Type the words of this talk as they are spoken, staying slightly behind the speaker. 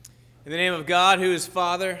In the name of God, who is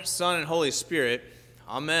Father, Son, and Holy Spirit.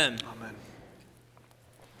 Amen. Amen.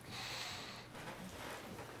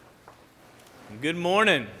 Good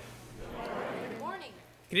morning. Good morning.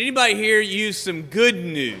 Can anybody here use some good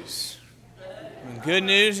news? Good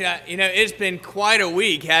news? Yeah, it's been quite a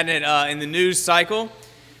week, hasn't it, in the news cycle?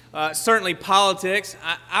 Certainly politics.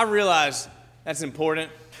 I realize that's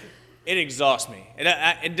important. It exhausts me.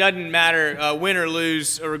 It doesn't matter win or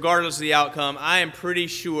lose, or regardless of the outcome. I am pretty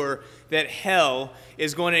sure that hell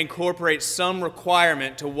is going to incorporate some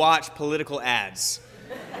requirement to watch political ads.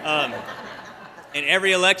 And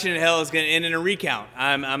every election in hell is going to end in a recount.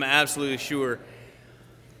 I'm absolutely sure.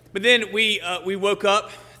 But then we woke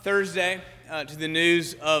up Thursday to the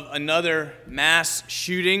news of another mass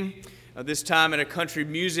shooting, this time at a country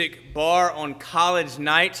music bar on College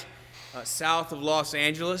Night, south of Los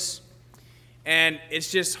Angeles. And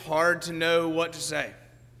it's just hard to know what to say,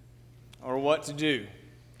 or what to do,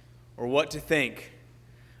 or what to think.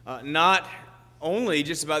 Not only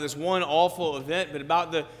just about this one awful event, but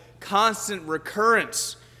about the constant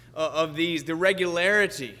recurrence of these, the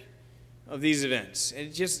regularity of these events.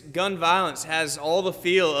 And just gun violence has all the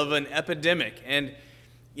feel of an epidemic. And,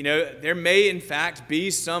 there may in fact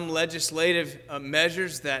be some legislative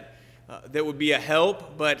measures that would be a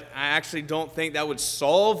help, but I actually don't think that would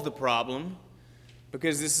solve the problem,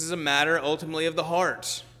 because this is a matter ultimately of the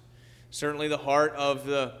heart. Certainly the heart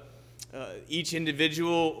of each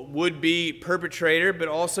individual would-be perpetrator, but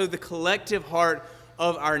also the collective heart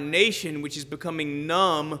of our nation, which is becoming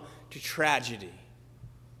numb to tragedy.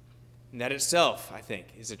 And that itself, I think,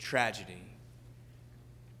 is a tragedy.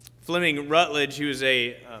 Fleming Rutledge, who is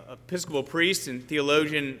an Episcopal priest and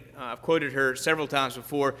theologian, I've quoted her several times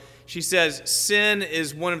before, she says, "Sin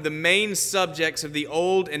is one of the main subjects of the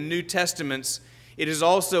Old and New Testaments. It is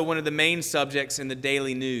also one of the main subjects in the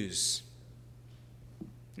daily news."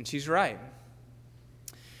 And she's right.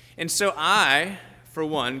 And so I, for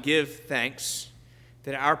one, give thanks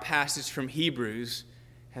that our passage from Hebrews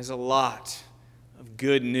has a lot of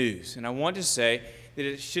good news. And I want to say that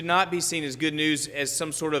it should not be seen as good news as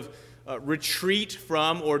some sort of retreat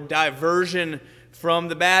from or diversion from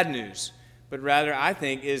the bad news, but rather, I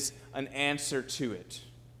think, is an answer to it.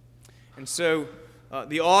 And so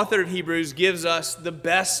the author of Hebrews gives us the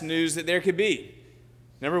best news that there could be.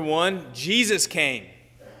 Number one, Jesus came.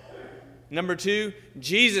 Number two,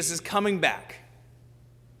 Jesus is coming back.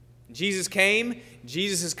 Jesus came,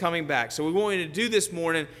 Jesus is coming back. So what we want to do this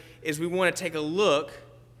morning is we want to take a look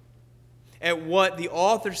at what the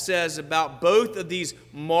author says about both of these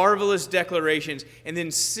marvelous declarations, and then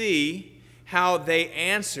see how they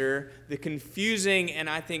answer the confusing and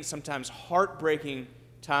I think sometimes heartbreaking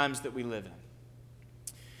times that we live in.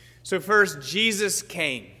 So first, Jesus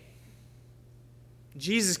came.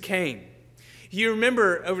 Jesus came. You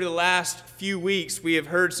remember over the last few weeks we have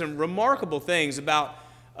heard some remarkable things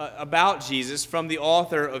about Jesus from the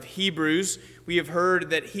author of Hebrews. We have heard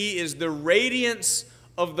that he is the radiance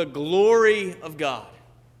of the glory of God,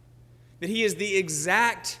 that he is the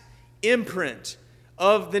exact imprint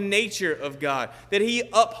of the nature of God, that he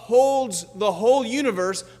upholds the whole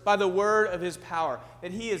universe by the word of his power,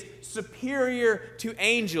 that he is superior to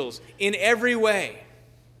angels in every way.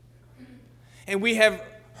 And we have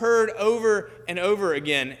heard over and over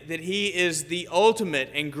again that he is the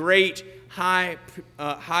ultimate and great high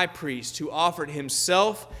priest who offered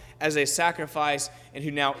himself as a sacrifice and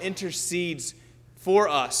who now intercedes for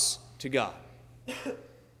us to God.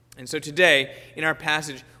 And so today, in our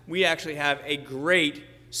passage, we actually have a great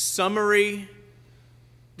summary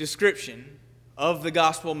description of the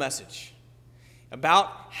gospel message.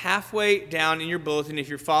 About halfway down in your bulletin, if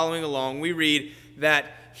you're following along, we read that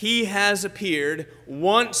he has appeared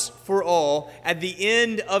once for all at the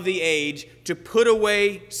end of the age to put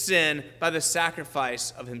away sin by the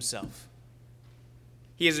sacrifice of himself.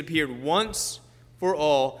 He has appeared once for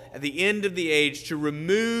all at the end of the age to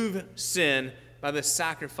remove sin by the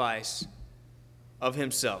sacrifice of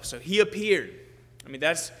himself. So he appeared.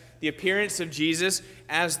 That's the appearance of Jesus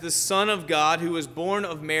as the Son of God who was born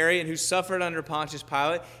of Mary and who suffered under Pontius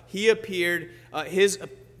Pilate. He appeared. His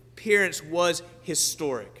appearance was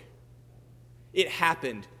historic. It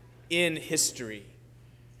happened in history.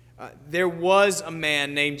 There was a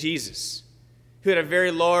man named Jesus who had a very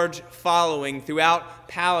large following throughout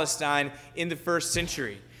Palestine in the first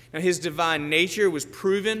century. Now, his divine nature was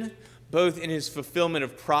proven both in his fulfillment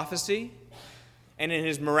of prophecy and in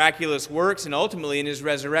his miraculous works, and ultimately in his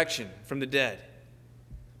resurrection from the dead.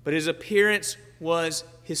 But his appearance was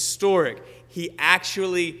historic. He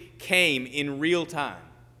actually came in real time.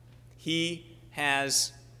 He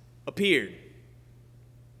has appeared.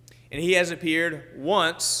 And he has appeared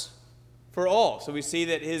once for all. So we see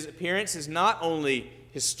that his appearance is not only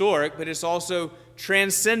historic, but it's also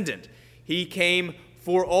transcendent. He came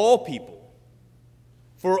for all people,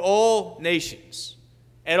 for all nations,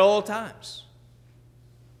 at all times.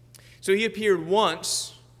 So he appeared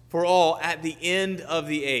once for all at the end of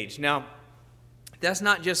the age. Now, that's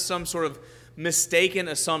not just some sort of mistaken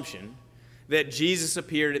assumption that Jesus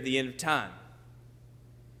appeared at the end of time.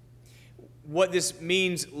 What this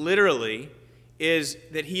means literally is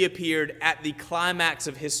that he appeared at the climax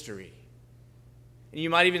of history. And you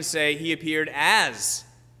might even say he appeared as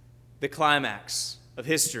the climax of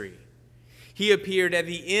history. He appeared at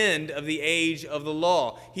the end of the age of the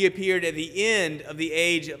law. He appeared at the end of the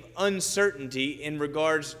age of uncertainty in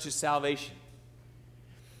regards to salvation.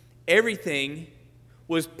 Everything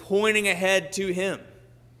was pointing ahead to him.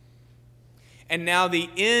 And now the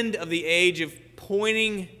end of the age of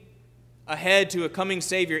pointing ahead to a coming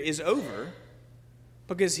Savior is over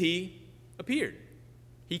because he appeared.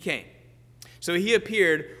 He came. So he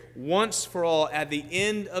appeared once for all at the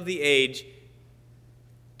end of the age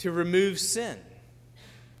to remove sin.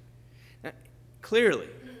 Now, clearly,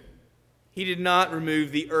 he did not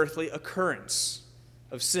remove the earthly occurrence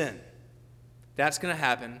of sin. That's going to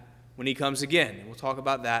happen when he comes again. And we'll talk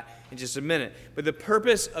about that in just a minute. But the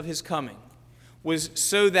purpose of his coming was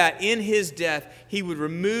so that in his death he would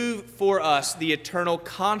remove for us the eternal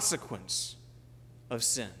consequence of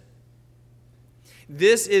sin.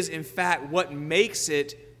 This is, in fact, what makes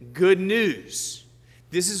it good news.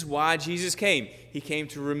 This is why Jesus came. He came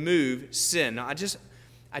to remove sin. Now, I just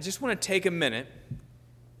want to take a minute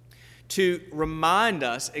to remind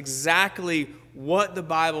us exactly what the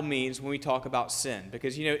Bible means when we talk about sin.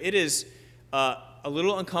 Because, it is a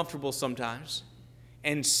little uncomfortable sometimes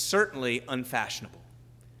and certainly unfashionable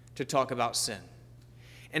to talk about sin.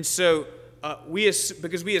 And so,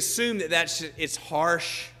 because we assume that it's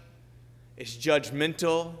harsh, it's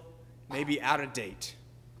judgmental, maybe out of date,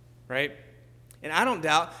 right? And I don't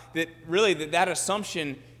doubt that really that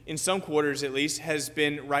assumption, in some quarters at least, has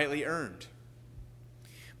been rightly earned.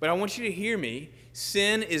 But I want you to hear me.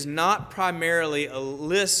 Sin is not primarily a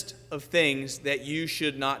list of things that you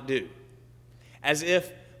should not do, as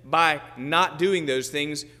if by not doing those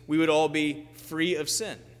things we would all be free of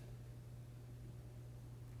sin.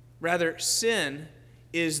 Rather, sin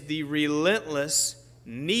is the relentless,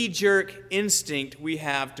 knee-jerk instinct we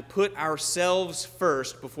have to put ourselves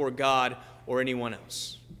first before God or anyone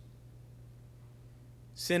else.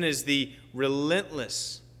 Sin is the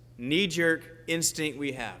relentless, knee-jerk instinct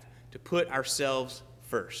we have to put ourselves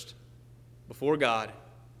first before God,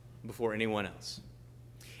 before anyone else.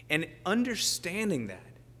 And understanding that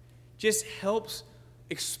just helps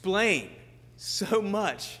explain so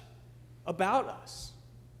much about us.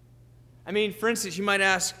 I mean, for instance, you might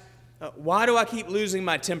ask, why do I keep losing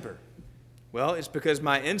my temper? Well, it's because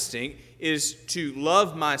my instinct is to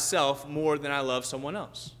love myself more than I love someone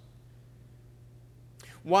else.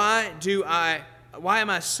 Why am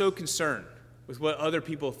I so concerned with what other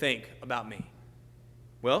people think about me?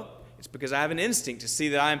 Well, it's because I have an instinct to see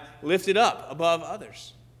that I'm lifted up above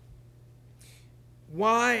others.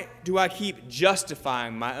 Why do I keep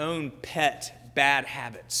justifying my own pet bad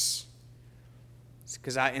habits? It's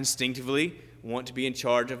because I instinctively want to be in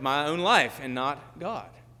charge of my own life and not God.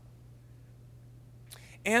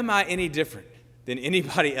 Am I any different than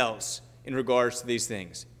anybody else in regards to these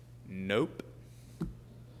things? Nope.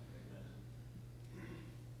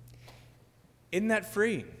 Isn't that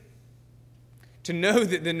freeing? To know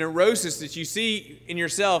that the neurosis that you see in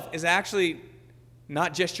yourself is actually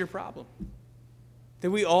not just your problem.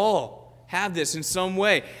 That we all have this in some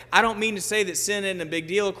way. I don't mean to say that sin isn't a big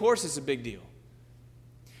deal. Of course it's a big deal.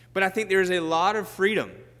 But I think there is a lot of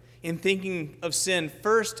freedom in thinking of sin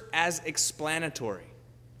first as explanatory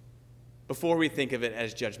before we think of it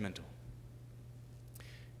as judgmental.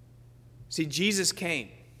 See, Jesus came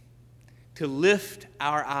to lift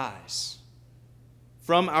our eyes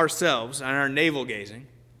from ourselves and our navel-gazing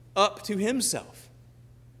up to himself.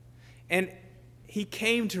 And he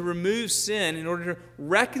came to remove sin in order to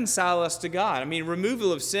reconcile us to God. I mean,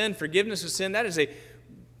 removal of sin, forgiveness of sin, that is a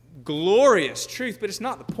glorious truth, but it's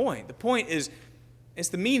not the point. The point is, it's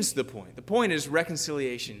the means to the point. The point is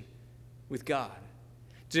reconciliation with God.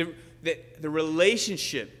 That the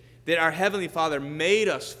relationship that our Heavenly Father made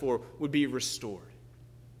us for would be restored.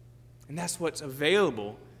 And that's what's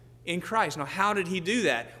available in Christ. Now, how did he do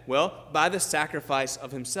that? Well, by the sacrifice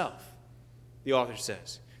of himself, the author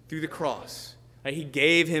says, through the cross. He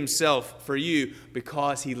gave himself for you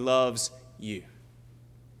because he loves you.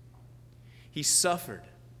 He suffered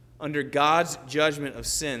under God's judgment of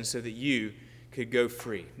sin so that you could go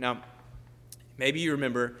free. Now, maybe you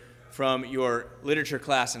remember from your literature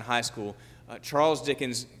class in high school Charles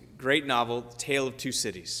Dickens' great novel, Tale of Two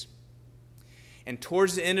Cities. And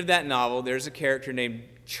towards the end of that novel, there's a character named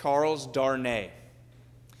Charles Darnay.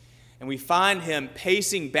 And we find him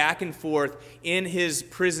pacing back and forth in his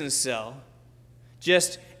prison cell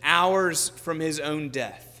just hours from his own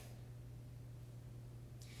death.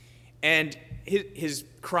 And his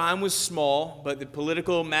crime was small, but the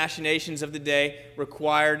political machinations of the day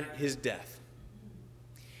required his death.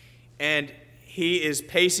 And he is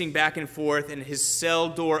pacing back and forth, and his cell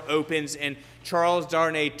door opens, and Charles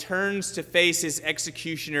Darnay turns to face his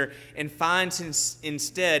executioner and finds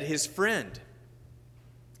instead his friend,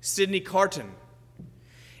 Sidney Carton.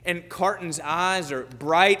 And Carton's eyes are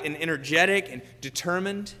bright and energetic and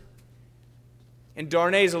determined. And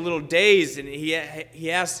Darnay's a little dazed, and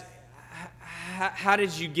he asks, how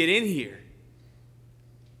did you get in here?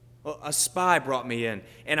 Well, a spy brought me in,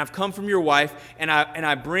 and I've come from your wife, and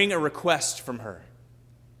I bring a request from her.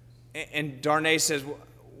 And Darnay says,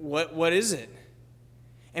 what is it?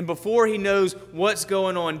 And before he knows what's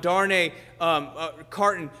going on,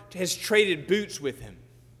 Carton has traded boots with him.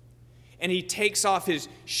 And he takes off his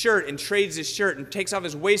shirt and trades his shirt, and takes off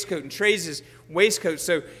his waistcoat and trades his waistcoat.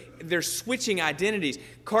 So they're switching identities.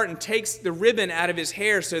 Carton takes the ribbon out of his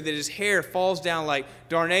hair so that his hair falls down like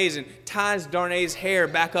Darnay's, and ties Darnay's hair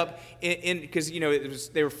back up in because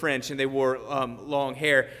they were French and they wore long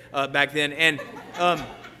hair back then.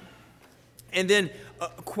 And then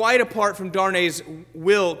quite apart from Darnay's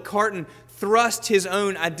will, Carton thrust his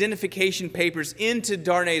own identification papers into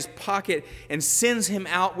Darnay's pocket and sends him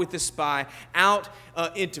out with the spy, out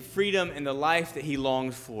into freedom and the life that he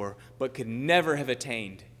longed for, but could never have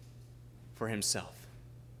attained for himself.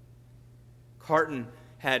 Carton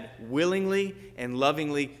had willingly and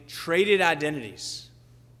lovingly traded identities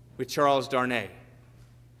with Charles Darnay,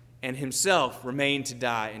 and himself remained to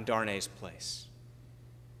die in Darnay's place.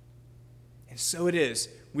 And so it is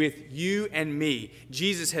with you and me.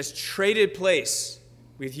 Jesus has traded place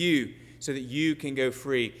with you so that you can go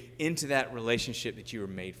free into that relationship that you were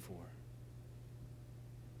made for.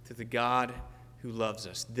 To the God who loves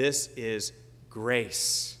us. This is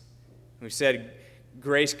grace. We said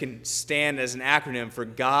grace can stand as an acronym for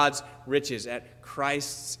God's riches at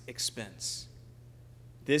Christ's expense.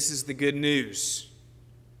 This is the good news,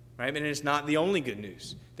 right? And it's not the only good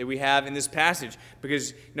news that we have in this passage,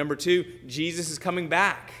 because number 2, Jesus is coming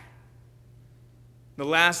back. The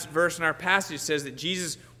last verse in our passage says that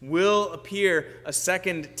Jesus will appear a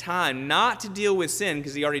second time, not to deal with sin,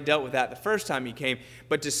 because he already dealt with that the first time he came,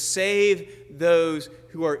 but to save those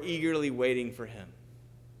who are eagerly waiting for him.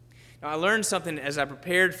 Now, I learned something as I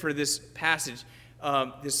prepared for this passage,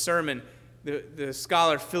 this sermon. The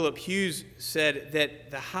scholar Philip Hughes said that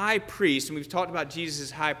the high priest, and we've talked about Jesus as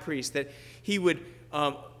high priest, that he would,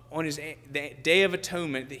 on the Day of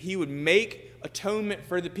Atonement, that he would make atonement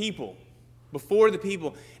for the people, before the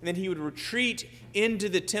people, and then he would retreat into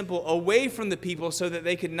the temple away from the people so that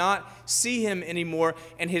they could not see him anymore,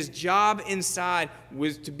 and his job inside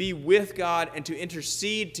was to be with God and to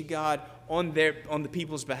intercede to God on the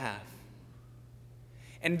people's behalf.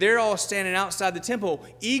 And they're all standing outside the temple,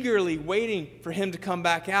 eagerly waiting for him to come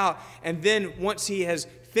back out. And then once he has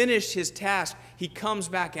finished his task, he comes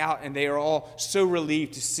back out, and they are all so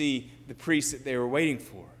relieved to see the priest that they were waiting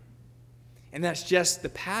for. And that's just the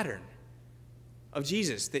pattern of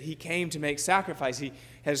Jesus, that he came to make sacrifice. He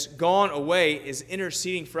has gone away, is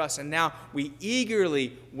interceding for us, and now we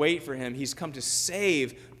eagerly wait for him. He's come to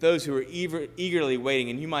save those who are eagerly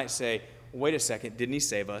waiting. And you might say, wait a second, didn't he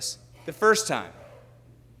save us the first time?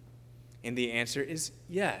 And the answer is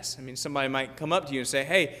yes. I mean, somebody might come up to you and say,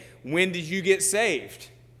 hey, when did you get saved?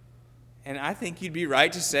 And I think you'd be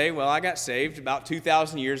right to say, well, I got saved about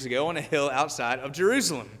 2,000 years ago on a hill outside of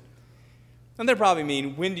Jerusalem. And they probably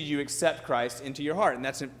mean, when did you accept Christ into your heart? And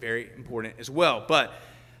that's very important as well. But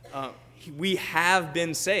we have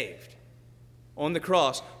been saved on the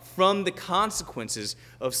cross from the consequences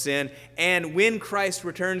of sin. And when Christ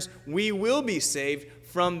returns, we will be saved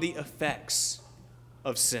from the effects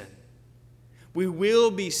of sin. We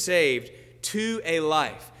will be saved to a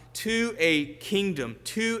life, to a kingdom,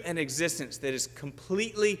 to an existence that is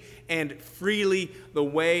completely and freely the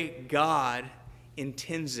way God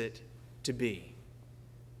intends it to be.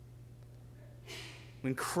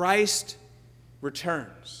 When Christ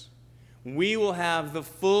returns, we will have the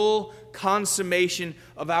full consummation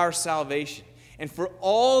of our salvation. And for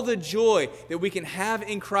all the joy that we can have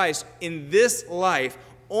in Christ in this life,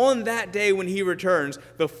 on that day when he returns,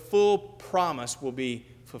 the full promise will be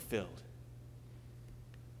fulfilled.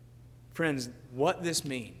 Friends, what this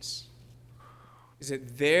means is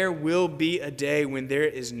that there will be a day when there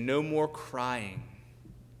is no more crying,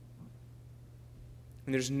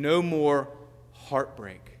 when there's no more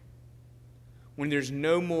heartbreak, when there's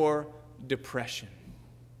no more depression.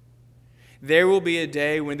 There will be a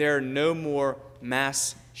day when there are no more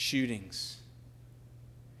mass shootings.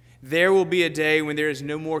 There will be a day when there is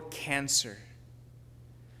no more cancer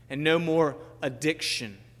and no more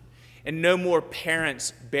addiction and no more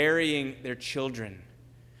parents burying their children.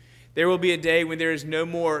 There will be a day when there is no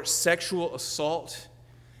more sexual assault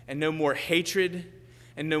and no more hatred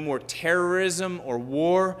and no more terrorism or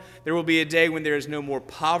war. There will be a day when there is no more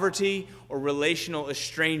poverty or relational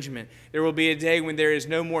estrangement. There will be a day when there is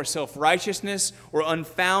no more self-righteousness or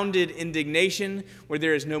unfounded indignation, where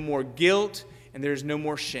there is no more guilt and there is no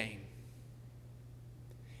more shame.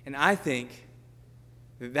 And I think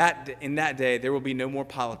that in that day there will be no more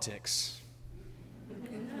politics.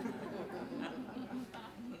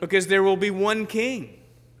 Because there will be one king.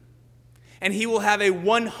 And he will have a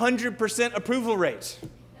 100% approval rate.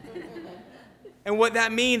 And what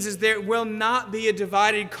that means is there will not be a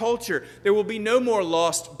divided culture. There will be no more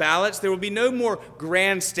lost ballots. There will be no more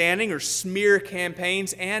grandstanding or smear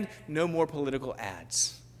campaigns, and no more political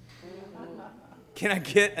ads. Can I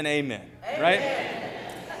get an amen? Amen.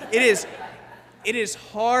 Right? It is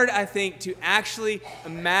hard, I think, to actually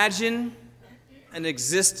imagine an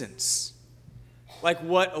existence like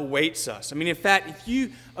what awaits us. I mean, in fact, if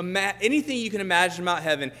you anything you can imagine about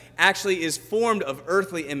heaven actually is formed of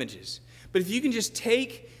earthly images. But if you can just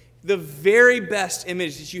take the very best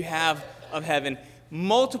image that you have of heaven,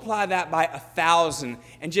 multiply that by 1,000,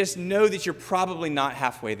 and just know that you're probably not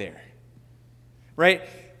halfway there. Right?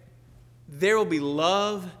 There will be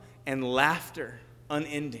love and laughter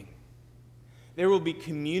unending. There will be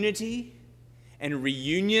community and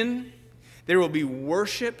reunion. There will be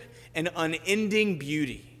worship and unending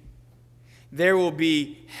beauty. There will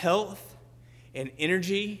be health and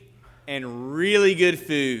energy and really good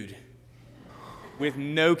food with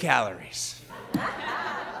no calories,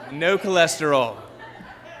 no cholesterol.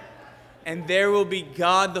 And there will be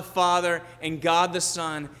God the Father and God the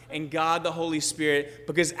Son and God the Holy Spirit,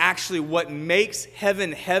 because actually what makes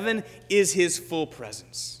heaven heaven is His full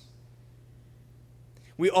presence.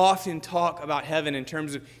 We often talk about heaven in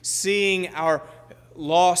terms of seeing our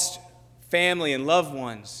lost family and loved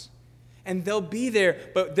ones. And they'll be there,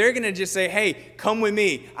 but they're going to just say, hey, come with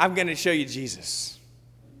me. I'm going to show you Jesus.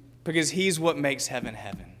 Because He's what makes heaven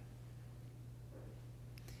heaven.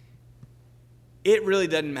 It really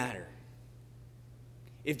doesn't matter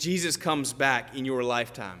if Jesus comes back in your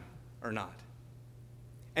lifetime or not.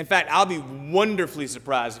 In fact, I'll be wonderfully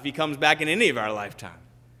surprised if He comes back in any of our lifetime.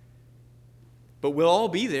 But we'll all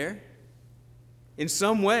be there in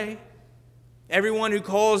some way. Everyone who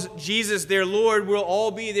calls Jesus their Lord will all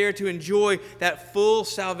be there to enjoy that full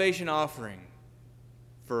salvation offering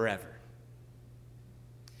forever.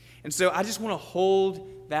 And so I just want to hold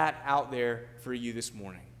that out there for you this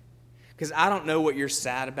morning, because I don't know what you're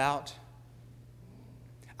sad about.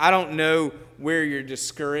 I don't know where you're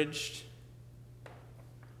discouraged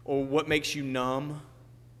or what makes you numb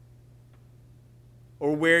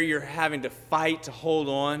or where you're having to fight to hold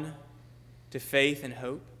on to faith and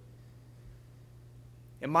hope.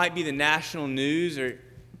 It might be the national news, or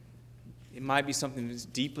it might be something that's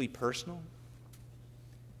deeply personal.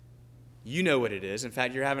 You know what it is. In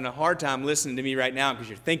fact, you're having a hard time listening to me right now because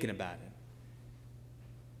you're thinking about it.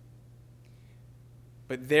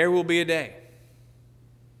 But there will be a day,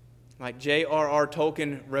 like J.R.R.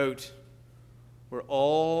 Tolkien wrote, where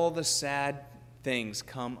all the sad things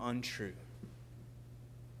come untrue.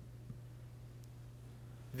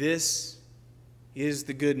 This is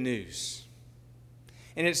the good news.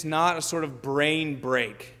 And it's not a sort of brain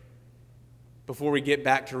break before we get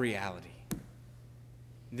back to reality.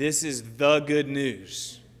 This is the good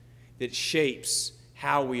news that shapes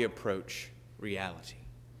how we approach reality.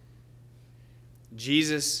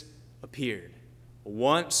 Jesus appeared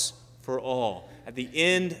once for all at the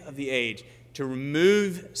end of the age to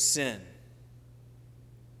remove sin.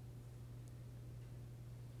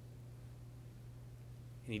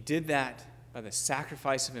 And He did that by the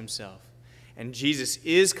sacrifice of Himself. And Jesus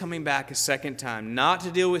is coming back a second time, not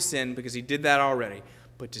to deal with sin, because He did that already,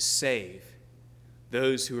 but to save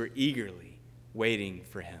those who are eagerly waiting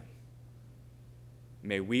for Him.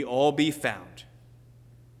 May we all be found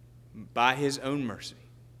by His own mercy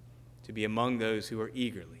to be among those who are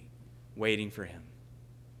eagerly waiting for Him.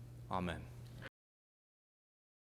 Amen.